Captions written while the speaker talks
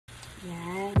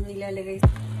Yan, nilalagay.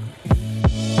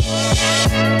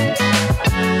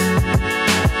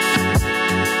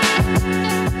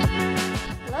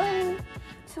 Hello!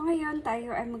 So, ngayon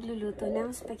tayo ay magluluto ng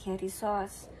spaghetti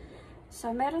sauce. So,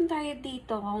 meron tayo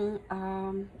dito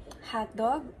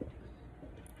hotdog.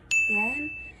 Yan.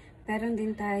 Meron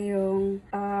din tayong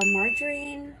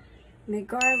margarine, may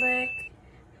garlic,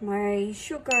 may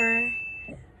sugar,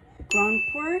 ground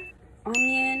pork,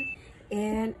 onion,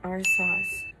 and our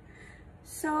sauce.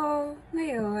 So,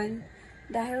 ngayon,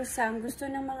 dahil sa gusto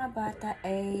ng mga bata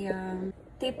ay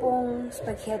tipong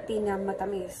spaghetti na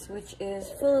matamis, which is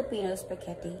Filipino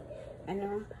spaghetti.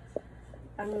 Ano?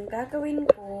 Ang gagawin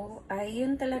ko ay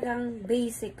yun talagang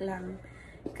basic lang.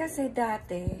 Kasi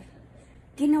dati,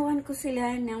 ginawan ko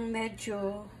sila ng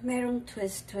medyo merong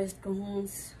twist kung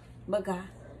baga,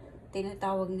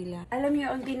 tinatawag nila. Alam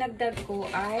niyo, ang dinagdag ko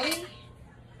ay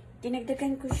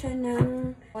dinagdagan ko siya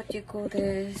ng what you call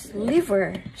this,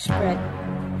 liver spread.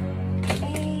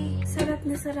 Eh, sarap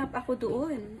na sarap ako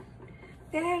doon.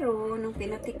 Pero, nung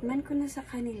pinatikman ko na sa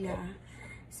kanila,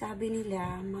 sabi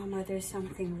nila, Mama, there's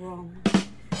something wrong.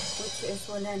 Which is,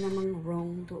 wala namang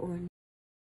wrong doon.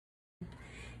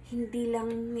 Hindi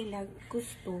lang nila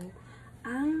gusto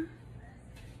ang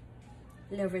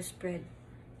liver spread.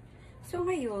 So,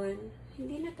 ngayon,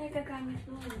 hindi na tayo gagamit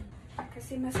nun.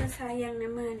 Kasi masasayang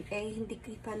naman, eh hindi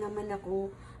pa naman ako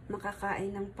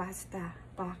makakain ng pasta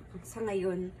pa sa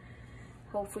ngayon.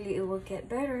 Hopefully it will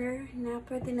get better na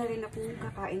pwede na rin akong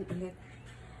kakain ulit.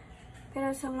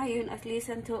 Pero sa ngayon, at least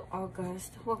until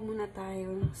August, huwag muna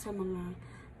tayo sa mga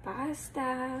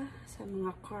pasta, sa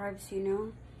mga carbs, you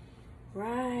know,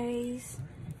 rice.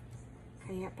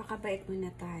 Kaya pakabait muna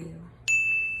tayo.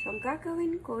 So ang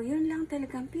gagawin ko, yun lang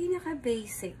talagang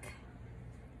pinaka-basic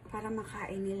para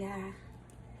makain nila.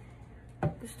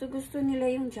 Gusto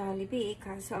nila yung Jollibee,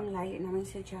 kaso ang layo naman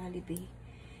sa Jollibee.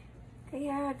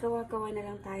 Kaya gawa-gawa na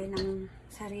lang tayo ng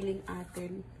sariling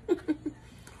atin.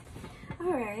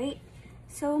 Alright.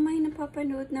 So may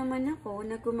napapanood naman ako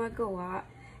na gumagawa.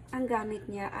 Ang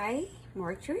gamit niya ay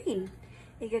margarine.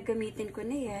 Igagamitin ko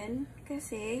na yan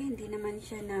kasi hindi naman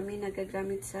siya namin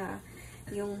nagagamit sa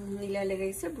yung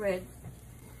nilalagay sa bread.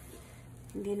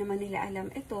 Hindi naman nila alam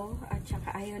ito at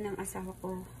saka ayaw ng asawa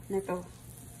ko na to.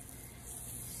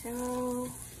 So,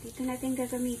 dito natin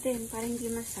gagamitin para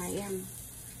hindi masayang.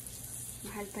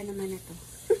 Mahal pa naman na to.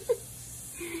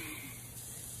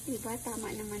 Diba?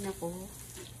 Tama naman ako.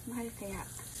 Mahal kaya.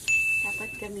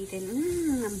 Dapat gamitin.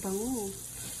 Ang bango.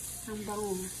 Ang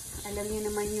bango. Alam niyo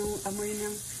naman yung amoy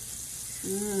ng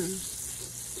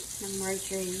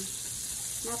margarine.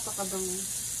 Napakabango.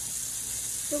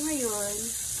 So, ngayon,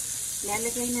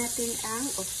 lalagay natin ang,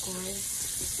 of course,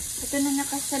 ito na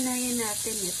nakasanayan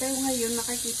natin eh. Pero ngayon,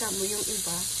 makikita mo yung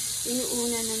iba,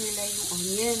 inuuna na nila yung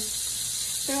onion.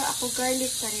 Pero ako,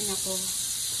 garlic pa rin ako.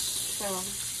 So,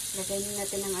 lagay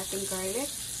natin ang ating garlic.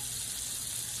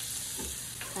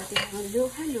 Ating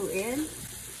haluin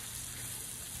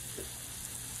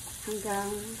hanggang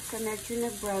sa medyo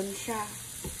na-brown siya.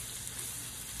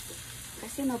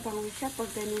 Kasi mabango siya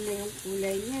pag ganun na yung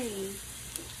kulay niya eh.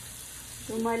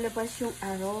 Lumalabas yung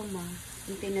aroma,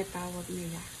 yung tinatawag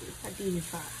nila,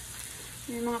 adiva.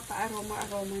 May mga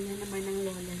pa-aroma-aroma na naman ng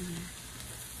lola niya.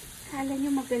 Kala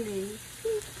nyo magaling?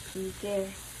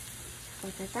 Sige.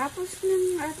 Pagkatapos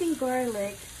ng ating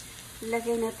garlic,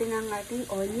 lagay natin ang ating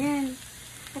onion.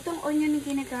 Itong onion na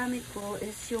ginagamit ko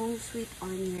is yung sweet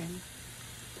onion.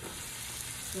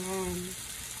 Yan.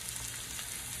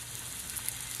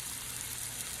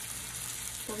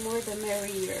 The more the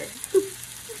merrier.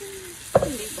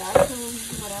 Diba? So,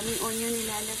 maraming onion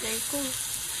nilalagay ko.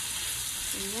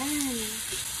 Ayan.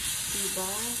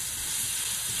 Diba?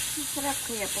 Masarap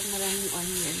kaya pag maraming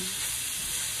onion.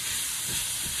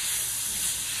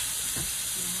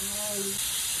 Ayan.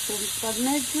 So, pag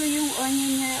medyo yung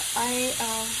onion niya ay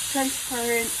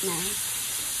transparent na,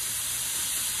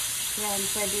 yan,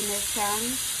 pwede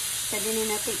na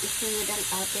natin isunod ang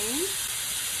ating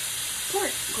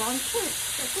pork, ground pork.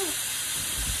 Ito.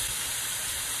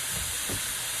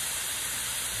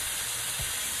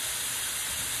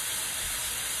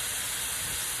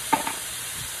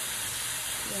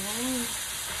 Yan.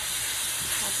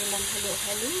 Atin lang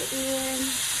halo-haluin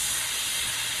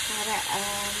para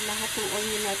lahat ng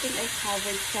onion natin ay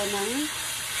covered siya ng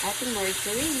ating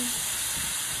margarine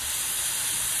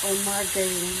or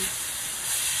margarine.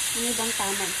 Ano bang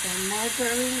tama siya?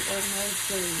 Margarine or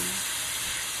margarine?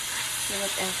 So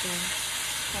whatever.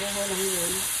 Pareho lang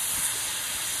yun.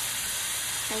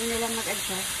 Kayo na lang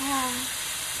mag-adjust ha.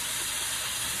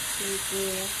 Sige.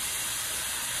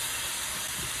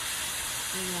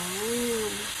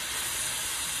 Ayan.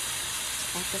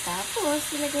 Tapos,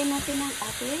 ilagay natin ang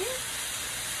ating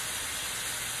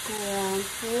ground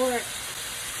pork.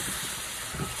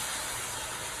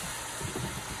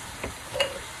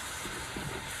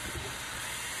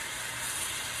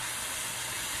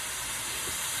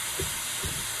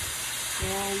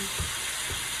 Ayan.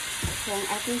 So, ang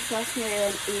ating sauce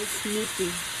ngayon is meaty.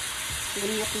 Alam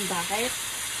niyo kung bakit?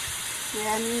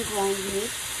 Maraming ground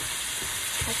meat.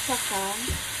 At saka,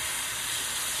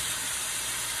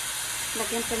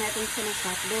 lagyan pa natin siya ng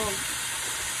hotdog.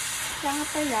 Kaya nga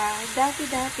pala,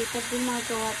 dati-dati, pag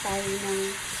gumagawa tayo ng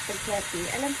spaghetti,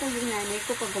 alam ko yung nanay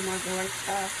ko pag gumagawa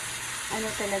sa,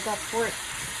 talaga, pork.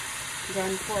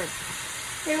 Ground pork.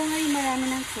 Pero ngayon marami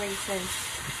ng choices.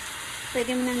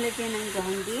 Pwede mo nang lagyan ng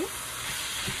ground beef.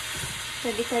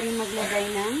 Pwede ka rin maglagay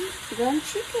ng ground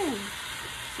chicken,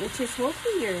 which is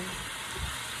healthier.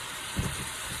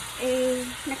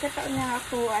 Nakataon na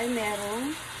ako ay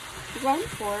merong ground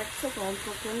pork. So, ground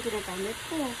pork yung ginagamit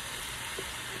ko.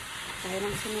 Kaya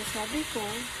nang sinasabi ko,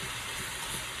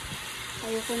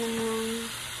 ayoko namang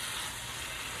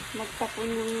magtapon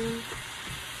ng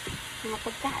mga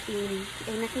pagkain.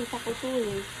 Nakita ko to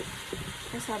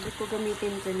Kaya sabi ko,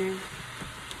 gamitin ko na.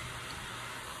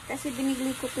 Kasi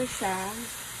binigli ko to siya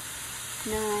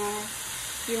na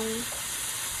yung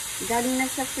galing na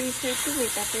sa freezer to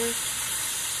Tapos,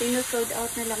 pino-fold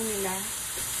out na lang nila.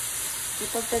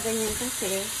 Kapag ganyan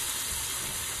kasi,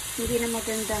 hindi na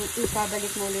magandang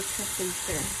ipabalik mo ulit sa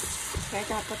freezer. Kaya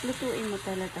dapat lutuin mo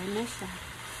talaga na siya.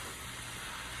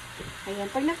 Ayan.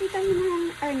 Pag nakita mo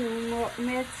na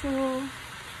medyo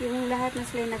yung lahat na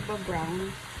sila nagba-brown,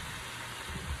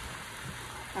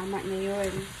 tama na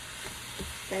yun.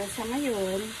 Pero sa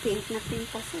ngayon, pink na pink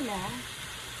pa sila,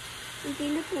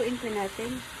 hindi lutuin pa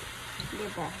natin.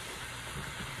 Diba?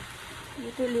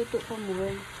 Luto-luto pa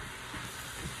more.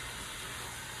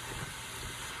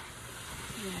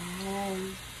 Yan.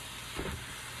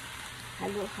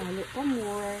 Halo-halo pa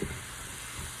more.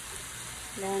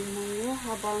 Yan mo nyo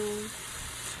habang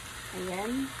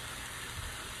ayan.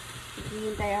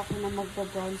 Hihintay ako na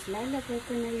magba-brown sila. Lagay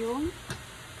ko na yung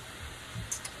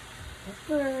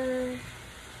pepper.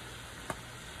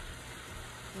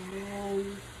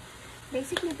 Yan.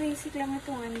 Basic na basic lang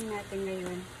itong natin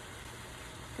ngayon.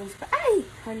 Ay!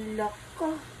 Halak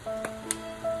ka.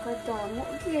 Kadamo.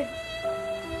 Agad.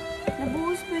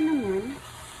 Nabuhos ba naman?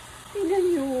 Tingnan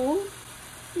nyo.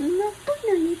 Naku,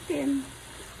 nangitim.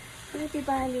 Pero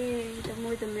tibali, the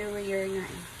more the merrier nga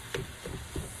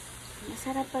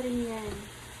Masarap pa rin yan.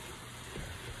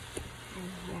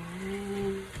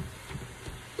 Ayan.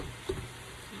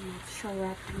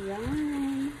 Masarap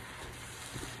yan.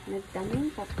 Nagdaming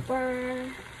pepper.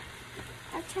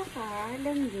 At saka,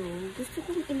 alam nyo, gusto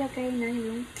kong ilagay na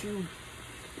yung cube.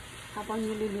 Habang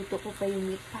niluluto ko pa yung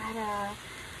meat para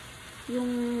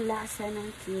yung lasa ng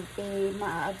cube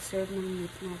ma-absorb ng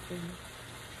meat natin.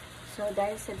 So,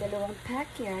 dahil sa dalawang pack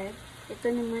yan, ito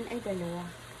naman ay dalawa.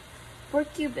 4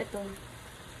 cube ito.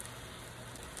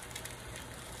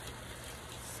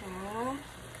 Sa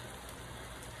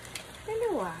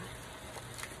dalawa.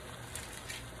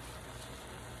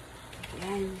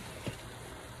 Ayan.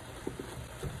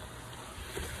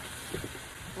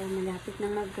 So, malapit na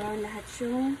mag-brown lahat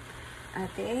yung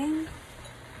ating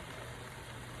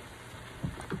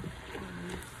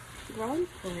ground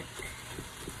pork.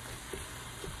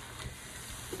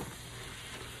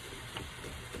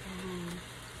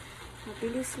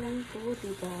 Mabilis lang to,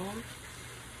 diba?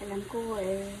 Alam ko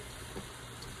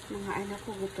mga anak ko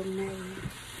gutom na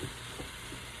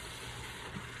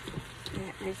Kaya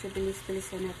medyo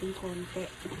bilis-bilisan natin konti.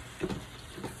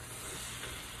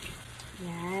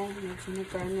 Yan, medyo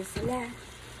nag-brown na sila.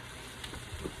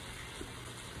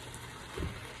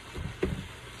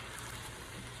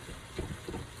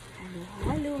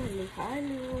 Halo-halo,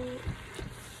 halo-halo.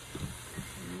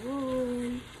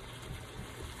 Ayun.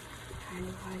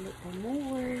 Halo-halo pa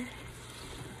more.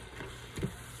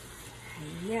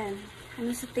 Ayan. Ano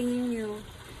sa tingin nyo?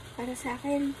 Para sa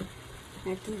akin,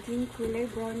 nagiging kulay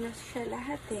brown na siya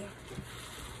lahat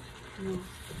No?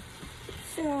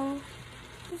 So,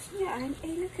 tapos yan,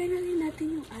 ilagay na rin natin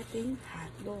yung ating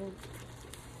hotdog.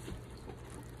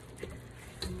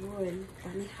 Ayun.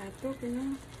 Tani hotdog,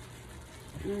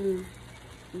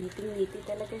 Niti-niti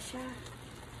talaga siya.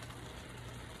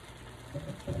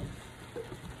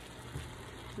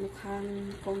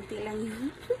 Mukhang konti lang yun.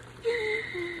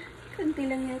 Konti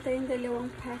lang yata yung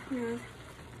dalawang pack na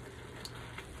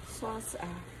sauce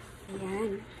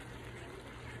Ayan.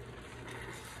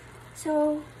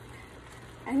 So,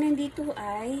 ang nandito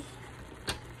ay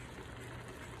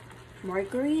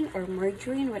margarine or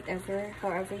margarine,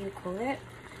 however you call it.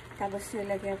 Tapos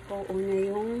nilagay ko una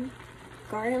yung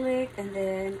garlic and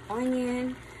then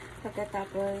onion.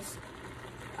 Pagkatapos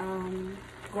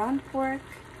ground pork.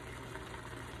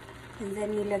 And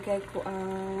then nilagay ko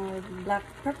black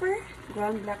pepper,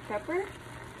 ground black pepper.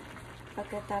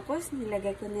 Pagkatapos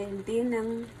nilagay ko na din ng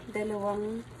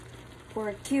dalawang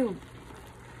pork cube.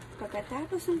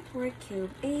 Pagkatapos ng pork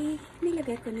cube,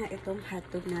 nilagay ko na itong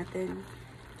hotdog natin.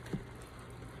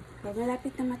 So,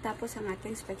 malapit na matapos ang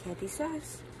ating spaghetti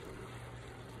sauce.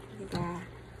 Diba?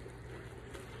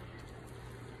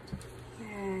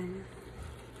 Yan.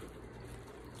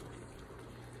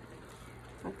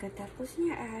 Pagkatapos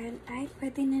niyan, ay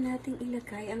pwede na nating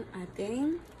ilagay ang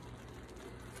ating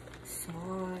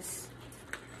sauce.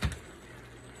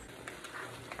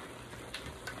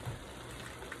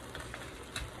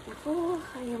 Ako,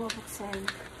 ayaw mabuksan.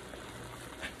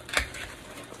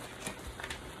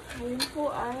 Ngayon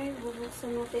po ay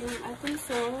bubuksan natin ang ating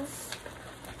sauce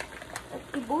at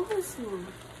ibuhos na.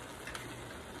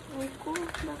 Ay ko,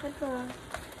 bakit ba?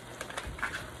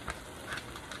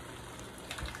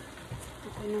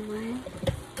 Ako naman,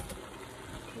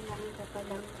 kailangan ka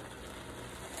palang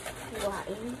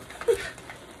huwain.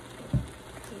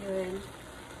 Yun.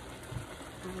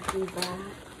 Diba?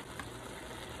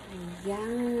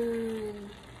 Ayan.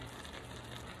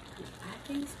 Ang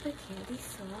ating spaghetti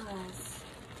sauce.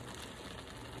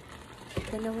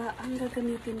 Dalawa ang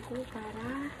gagamitin ko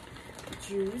para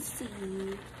juicy.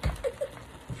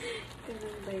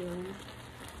 Ganun ba yun?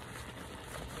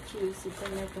 Juicy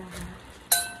talaga.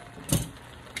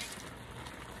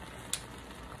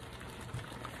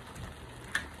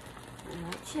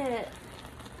 Watch it.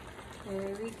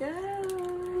 There we go.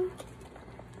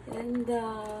 And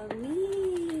dami.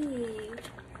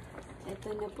 Ito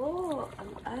na po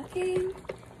ang aking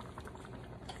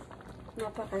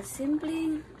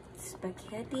napakasimpleng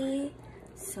spaghetti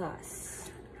sauce.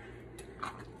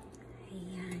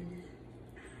 Ayan.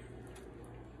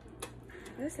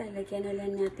 Tapos, lalagyan na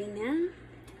lang natin ng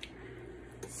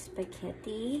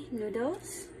spaghetti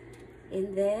noodles.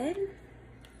 And then,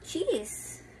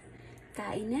 cheese.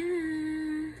 Kain na!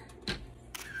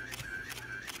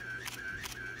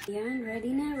 Ayan,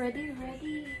 ready na. Ready.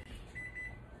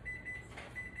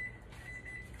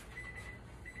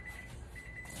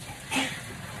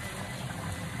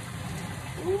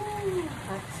 Ooh,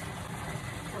 hot.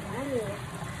 Kabali.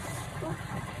 Oh,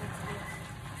 hot.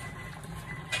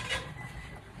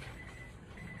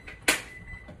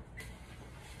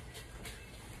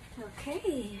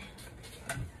 Okay.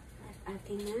 At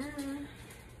ating na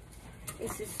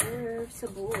isi-serve sa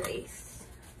boys.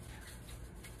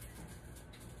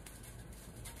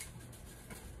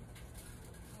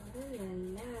 Oh la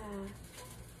la.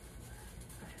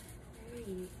 There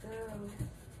you go.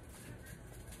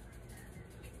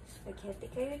 Spaghetti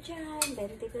kayo dyan.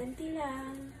 20-20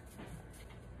 lang.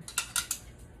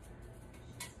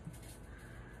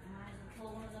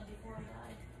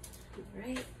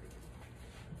 Alright.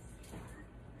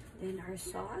 Then our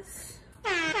sauce.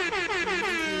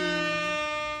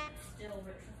 Still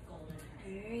rich with golden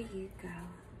hair. There you go.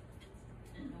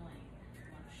 Annoying.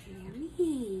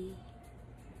 Yummy.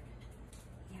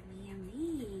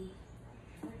 Yummy.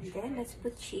 And then let's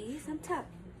put cheese on top.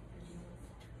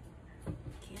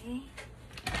 Okay.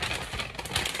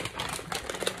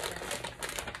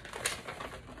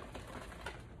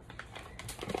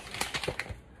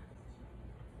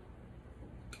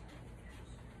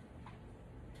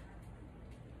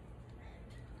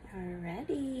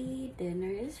 Alrighty,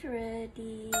 dinner is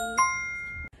ready.